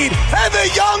Embiid, and the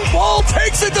young bull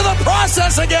takes it to the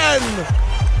process again.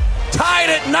 Tied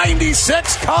at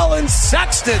 96, Colin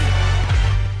Sexton.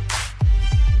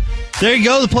 There you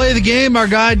go, the play of the game. Our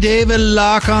guy David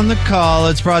Locke on the call.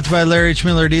 It's brought to you by Larry H.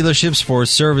 Miller Dealerships for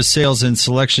service, sales, and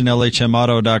selection.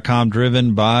 LHMauto.com,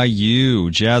 driven by you.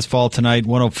 Jazz fall tonight,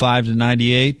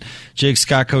 105-98. Jake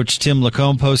Scott, Coach Tim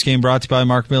LaCombe. Postgame brought to you by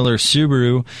Mark Miller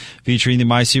Subaru, featuring the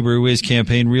My Subaru Is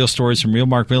campaign. Real stories from real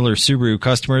Mark Miller Subaru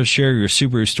customers. Share your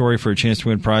Subaru story for a chance to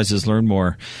win prizes. Learn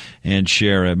more and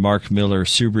share at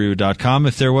markmillersubaru.com.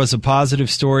 If there was a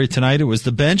positive story tonight, it was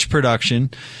the bench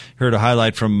production. Heard a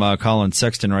highlight from Colin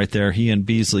Sexton right there. He and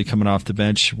Beasley coming off the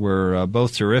bench were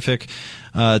both terrific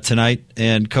tonight.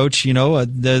 And, Coach,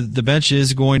 the bench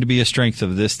is going to be a strength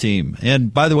of this team.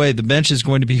 And, by the way, the bench is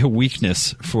going to be a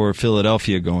weakness for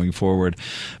Philadelphia going forward.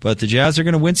 But the Jazz are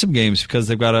going to win some games because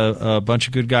they've got a bunch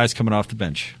of good guys coming off the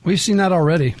bench. We've seen that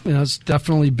already. It's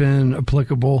definitely been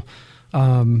applicable.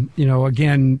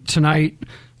 Again, tonight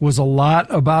was a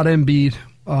lot about Embiid.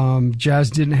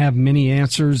 Jazz didn't have many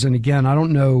answers, and again, I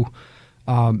don't know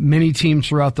many teams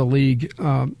throughout the league,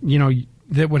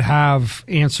 that would have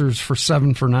answers for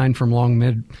 7 for 9 from long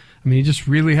mid. I mean, he just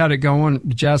really had it going.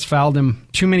 Jazz fouled him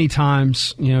too many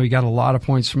times. He got a lot of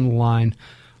points from the line,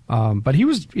 but he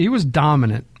was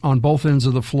dominant on both ends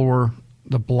of the floor,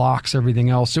 the blocks, everything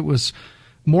else. It was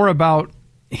more about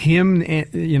him,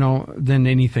 than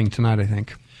anything tonight, I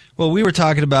think. Well, we were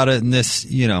talking about it in this,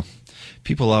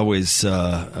 people always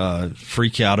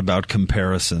freak out about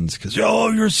comparisons because,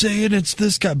 you're saying it's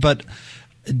this guy. But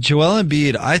Joel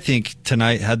Embiid, I think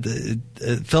tonight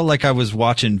it felt like I was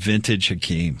watching vintage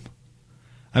Hakeem.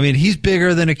 I mean, he's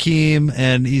bigger than Hakeem,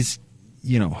 and he's,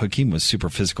 Hakeem was super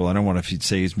physical. I don't want to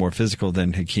say he's more physical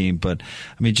than Hakeem, but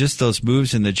I mean, just those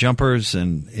moves and the jumpers,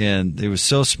 and it was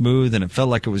so smooth, and it felt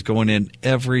like it was going in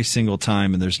every single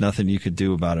time, and there's nothing you could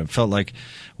do about it. It felt like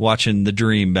watching The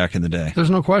Dream back in the day. There's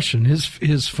no question.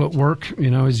 His footwork,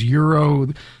 his Euro,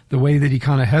 the way that he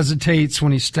kind of hesitates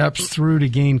when he steps through to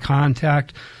gain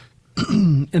contact,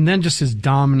 and then just his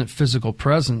dominant physical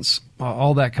presence,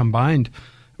 all that combined.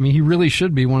 I mean, he really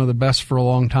should be one of the best for a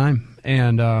long time.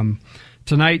 And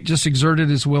tonight just exerted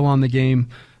his will on the game.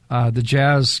 The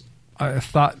Jazz, I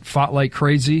thought, fought like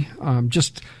crazy.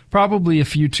 Just probably a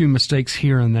few too mistakes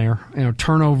here and there.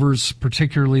 Turnovers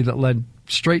particularly that led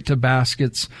straight to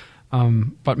baskets.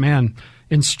 But, man,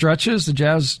 in stretches, the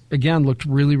Jazz, again, looked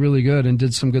really, really good and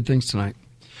did some good things tonight.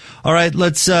 All right,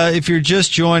 let's. If you're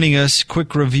just joining us,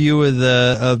 quick review of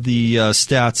the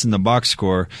stats and the box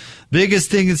score. Biggest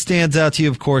thing that stands out to you,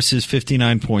 of course, is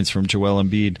 59 points from Joel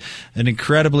Embiid. An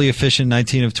incredibly efficient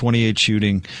 19 of 28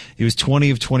 shooting. He was 20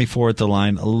 of 24 at the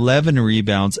line, 11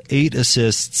 rebounds, 8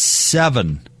 assists,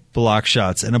 7 block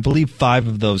shots, and I believe 5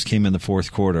 of those came in the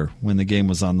fourth quarter when the game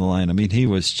was on the line. I mean, he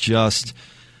was just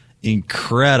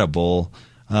incredible.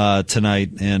 tonight,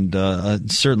 and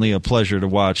certainly a pleasure to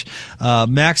watch.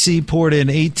 Maxey poured in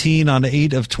 18 on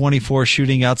 8 of 24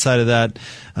 shooting. Outside of that,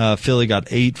 Philly got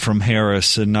 8 from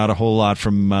Harris and not a whole lot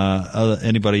from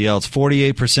anybody else.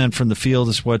 48% from the field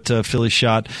is what Philly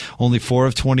shot. Only 4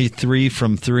 of 23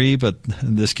 from 3, but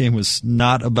this game was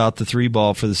not about the 3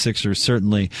 ball for the Sixers,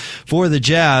 certainly. For the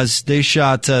Jazz, they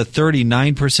shot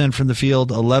 39% from the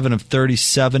field, 11 of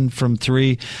 37 from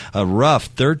 3, a rough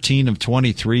 13 of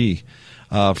 23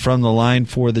 from the line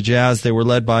for the Jazz. They were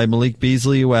led by Malik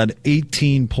Beasley, who had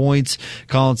 18 points.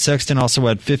 Colin Sexton also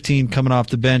had 15 coming off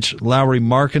the bench. Lauri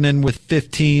Markkanen with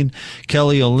 15.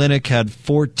 Kelly Olynyk had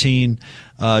 14.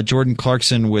 Jordan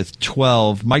Clarkson with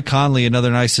 12. Mike Conley, another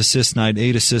nice assist night.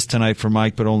 8 assists tonight for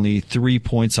Mike, but only 3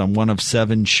 points on 1 of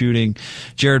 7 shooting.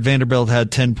 Jared Vanderbilt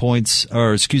had 9 points.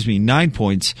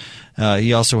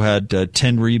 He also had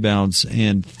 10 rebounds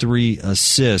and 3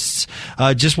 assists.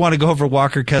 Just want to go over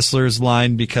Walker Kessler's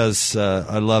line because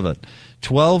I love it.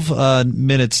 12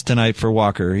 minutes tonight for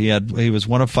Walker. He was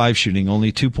 1 of 5 shooting,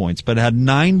 only 2 points, but had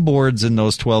 9 boards in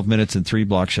those 12 minutes and 3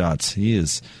 block shots. He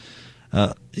is...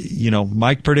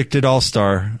 Mike predicted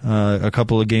All-Star a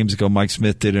couple of games ago. Mike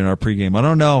Smith did in our pregame. I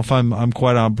don't know if I'm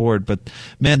quite on board, but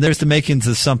man, there's the makings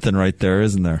of something right there,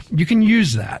 isn't there? You can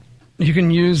use that. You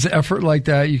can use effort like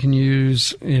that. You can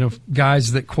use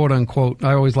guys that quote unquote.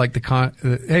 I always like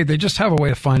hey, they just have a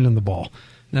way of finding the ball.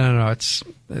 No, it's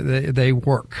they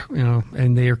work,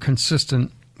 and they are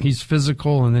consistent. He's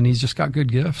physical, and then he's just got good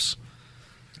gifts.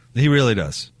 He really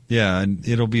does. Yeah, and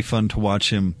it'll be fun to watch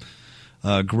him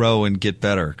grow and get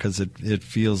better because it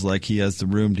feels like he has the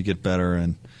room to get better,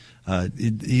 and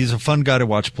he's a fun guy to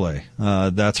watch play.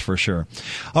 That's for sure.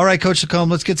 All right, Coach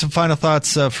Lacombe, let's get some final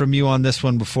thoughts from you on this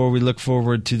one before we look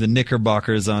forward to the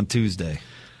Knickerbockers on Tuesday.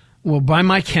 Well, by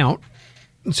my count,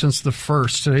 since the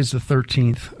 1st, today's the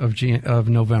 13th of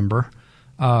November,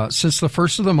 since the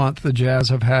 1st of the month, the Jazz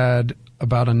have had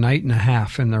about a night and a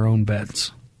half in their own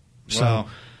beds. Wow. So,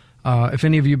 if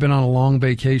any of you have been on a long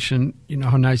vacation, you know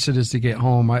how nice it is to get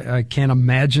home. I can't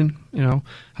imagine,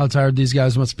 how tired these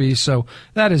guys must be. So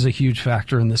that is a huge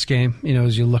factor in this game,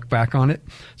 as you look back on it.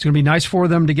 It's going to be nice for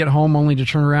them to get home only to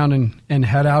turn around and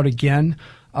head out again.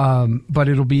 But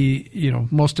it'll be,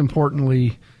 most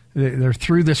importantly, they're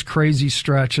through this crazy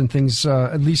stretch and things,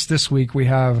 at least this week, we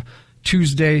have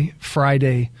Tuesday,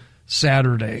 Friday,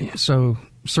 Saturday. So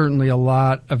certainly a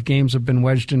lot of games have been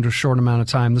wedged into a short amount of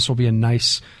time. This will be a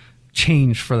nice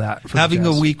change for that. Having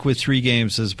a week with 3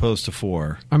 games as opposed to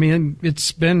 4. I mean,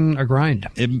 it's been a grind.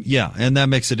 And that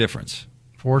makes a difference.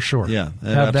 For sure. Yeah.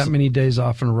 Have that many days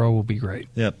off in a row will be great.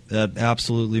 Yep, that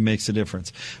absolutely makes a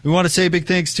difference. We want to say big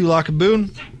thanks to Locke and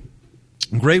Boone.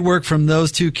 Great work from those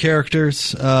 2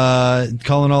 characters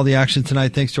calling all the action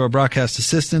tonight. Thanks to our broadcast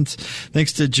assistants.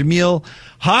 Thanks to Jameel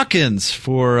Hawkins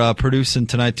for producing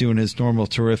tonight, doing his normal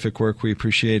terrific work. We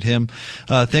appreciate him.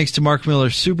 Thanks to Mark Miller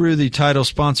Subaru, the title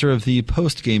sponsor of the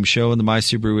Postgame show and the My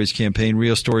Subaru Is campaign.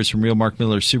 Real stories from real Mark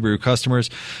Miller Subaru customers.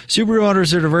 Subaru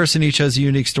owners are diverse and each has a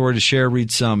unique story to share.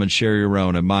 Read some and share your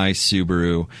own at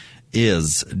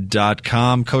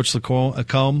mysubaruis.com. Coach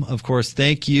Lacombe, of course,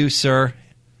 thank you, sir.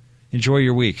 Enjoy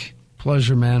your week.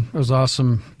 Pleasure, man. It was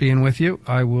awesome being with you.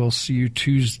 I will see you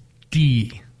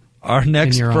Tuesday. Our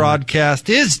next broadcast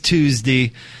is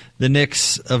Tuesday. The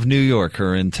Knicks of New York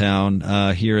are in town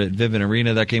here at Vivint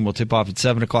Arena. That game will tip off at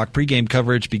 7 o'clock. Pre-game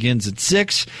coverage begins at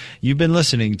 6. You've been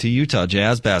listening to Utah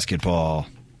Jazz Basketball.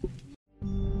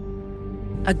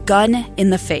 A gun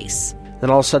in the face. Then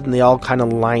all of a sudden they all kind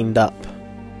of lined up.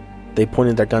 They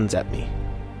pointed their guns at me.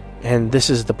 And this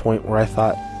is the point where I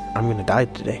thought, I'm going to die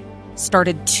today.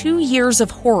 Started 2 years of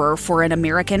horror for an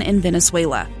American in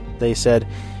Venezuela. They said,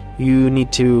 you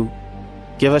need to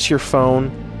give us your phone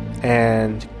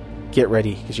and get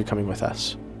ready because you're coming with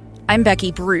us. I'm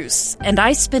Becky Bruce, and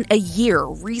I spent a year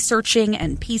researching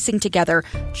and piecing together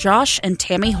Josh and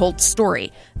Tammy Holt's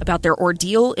story about their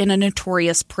ordeal in a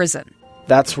notorious prison.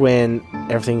 That's when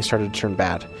everything started to turn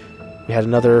bad. We had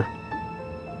another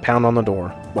pound on the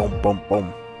door. Boom, boom,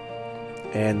 boom.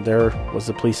 And there was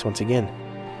the police once again.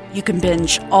 You can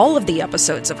binge all of the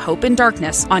episodes of Hope and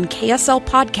Darkness on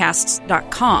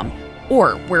KSLPodcasts.com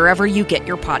or wherever you get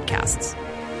your podcasts.